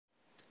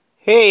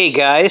Hey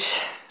guys,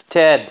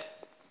 Ted.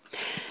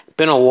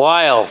 Been a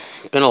while.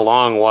 Been a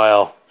long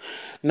while.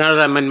 Now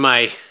that I'm in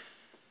my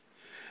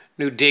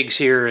new digs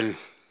here in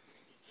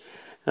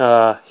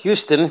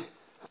Houston,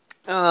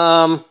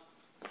 been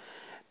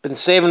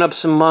saving up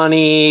some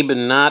money,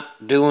 been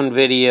not doing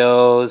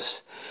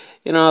videos,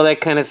 you know, that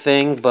kind of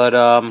thing. But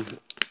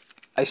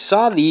I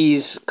saw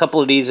a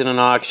couple of these in an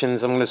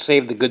auctions. I'm gonna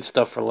save the good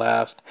stuff for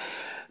last.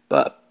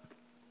 But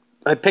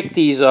I picked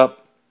these up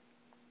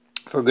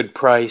for a good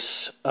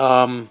price.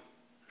 I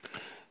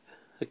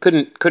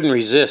couldn't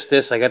resist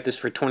this. I got this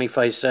for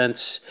 25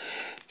 cents.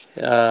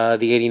 The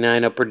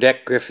 89 Upper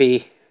Deck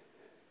Griffey.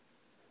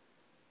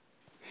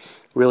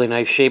 Really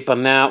nice shape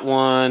on that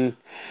one.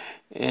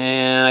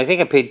 And I think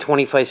I paid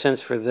 25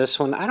 cents for this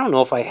one. I don't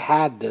know if I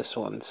had this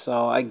one,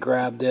 so I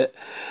grabbed it.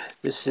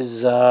 This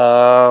is,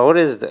 what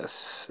is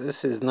this?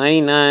 This is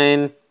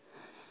 99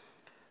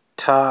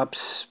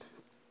 Tops.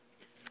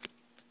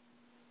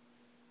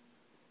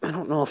 I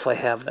don't know if I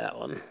have that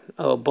one.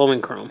 Oh,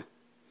 Bowman Chrome.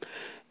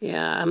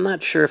 Yeah, I'm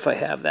not sure if I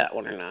have that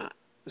one or not.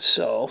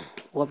 So,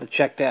 we'll have to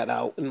check that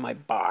out in my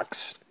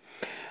box.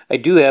 I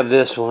do have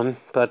this one,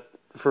 but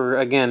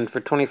for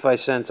 25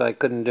 cents, I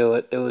couldn't do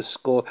it. It was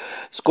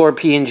Score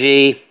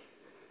P&G.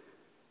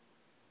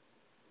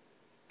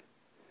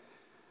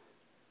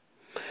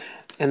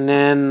 And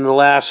then the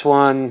last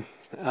one,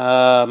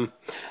 I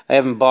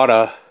haven't bought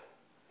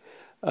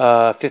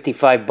a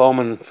 55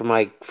 Bowman for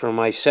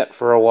my set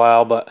for a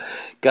while, but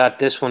got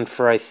this one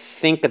for I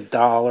think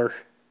 $1.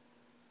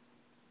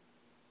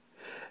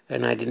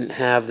 And I didn't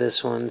have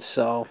this one,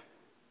 so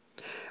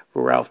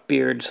Ralph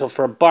Beard. So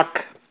for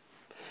 $1,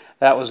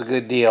 that was a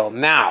good deal.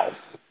 Now,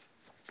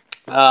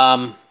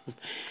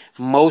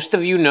 most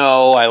of you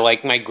know I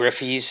like my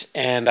Griffies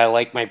and I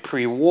like my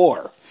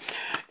pre-war.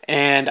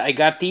 And I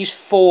got these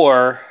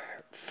four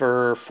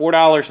for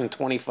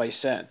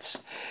 $4.25.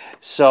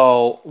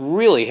 So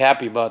really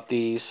happy about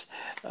these.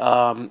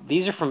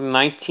 These are from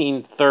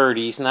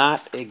 1930s.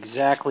 Not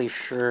exactly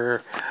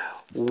sure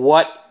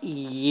what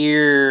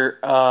year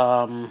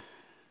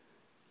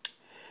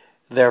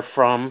they're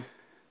from.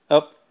 Oh,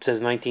 it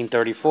says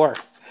 1934.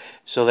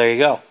 So there you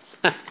go.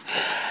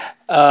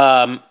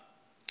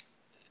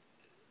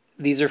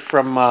 These are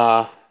from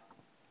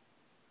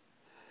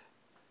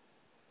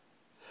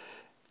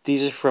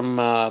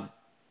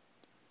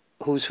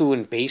Who's Who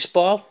in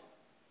Baseball.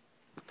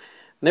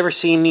 Never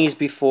seen these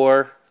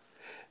before.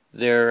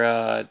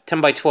 They're 10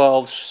 by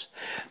 12s.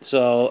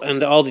 So,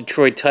 and all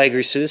Detroit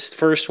Tigers. So this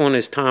first one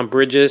is Tom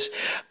Bridges.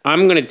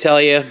 I'm going to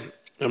tell you,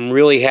 I'm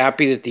really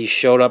happy that these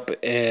showed up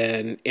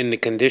in the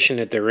condition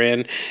that they're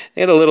in.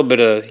 They had a little bit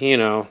of, you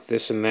know,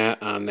 this and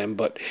that on them,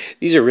 but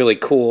these are really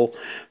cool.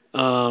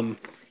 And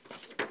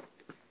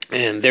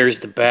there's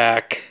the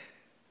back.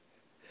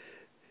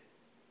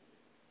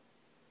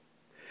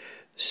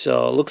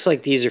 So it looks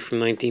like these are from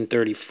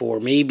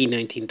 1934, maybe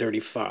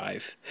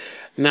 1935.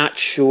 Not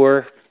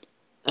sure.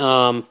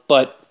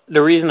 But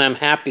the reason I'm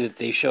happy that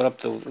they showed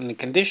up in the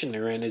condition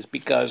they're in is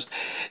because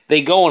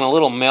they go in a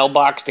little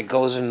mailbox that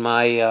goes in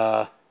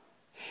my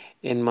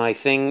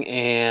thing,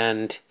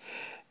 and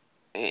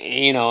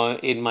you know,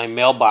 in my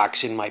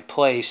mailbox in my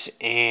place,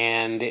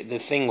 and the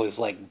thing was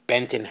like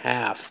bent in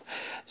half.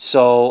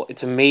 So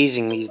it's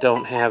amazing these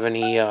don't have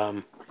any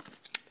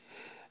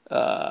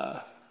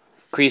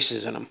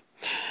creases in them.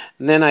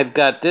 And then I've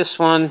got this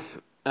one.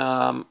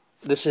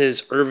 This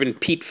is Irvin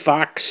Pete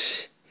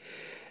Fox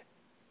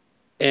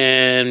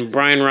and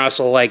Brian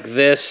Russell, like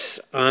this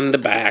on the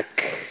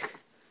back.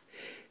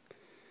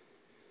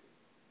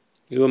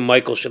 You and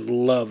Michael should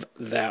love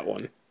that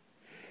one.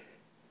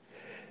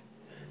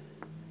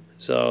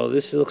 So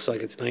this looks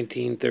like it's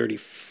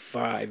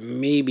 1935,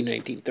 maybe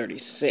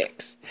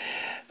 1936.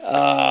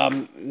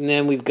 And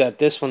then we've got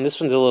this one. This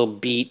one's a little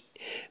beat,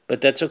 but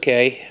that's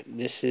okay.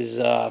 This is,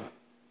 I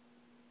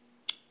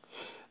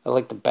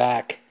like the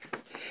back.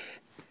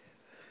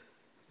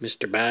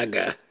 Mr.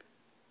 Baga.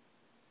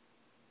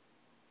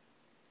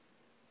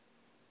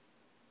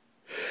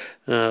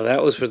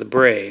 That was for the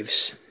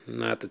Braves,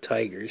 not the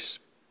Tigers.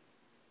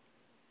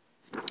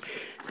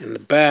 And the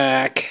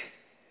back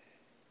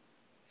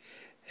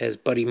has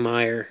Buddy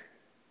Meyer,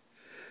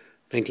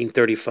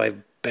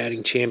 1935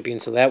 batting champion,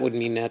 so that would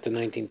mean that's a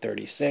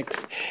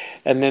 1936.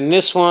 And then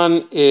this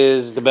one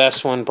is the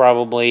best one,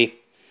 probably.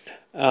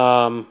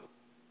 This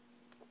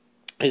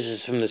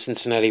is from the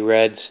Cincinnati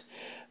Reds.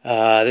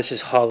 This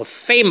is Hall of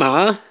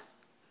Famer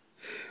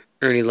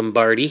Ernie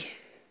Lombardi.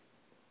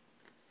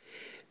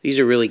 These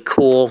are really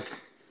cool.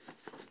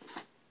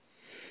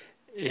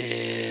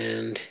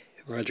 And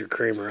Roger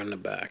Kramer on the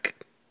back.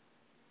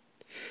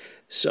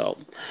 So,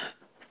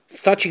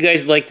 thought you guys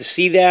would like to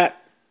see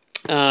that.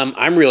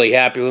 I'm really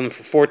happy with them.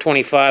 For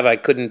 $4.25, I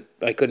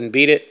couldn't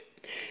beat it.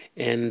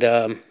 And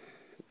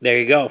there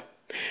you go.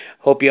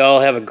 Hope you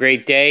all have a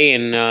great day,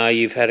 and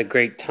you've had a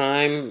great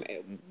time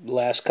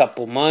last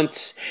couple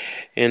months.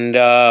 And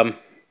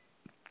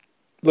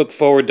look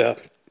forward to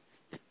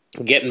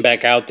getting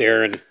back out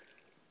there and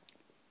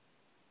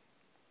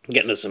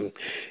getting to some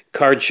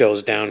card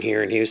shows down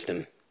here in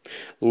Houston.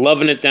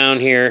 Loving it down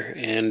here,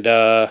 and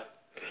I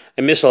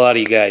miss a lot of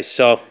you guys.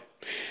 So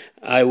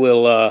I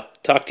will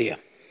talk to you.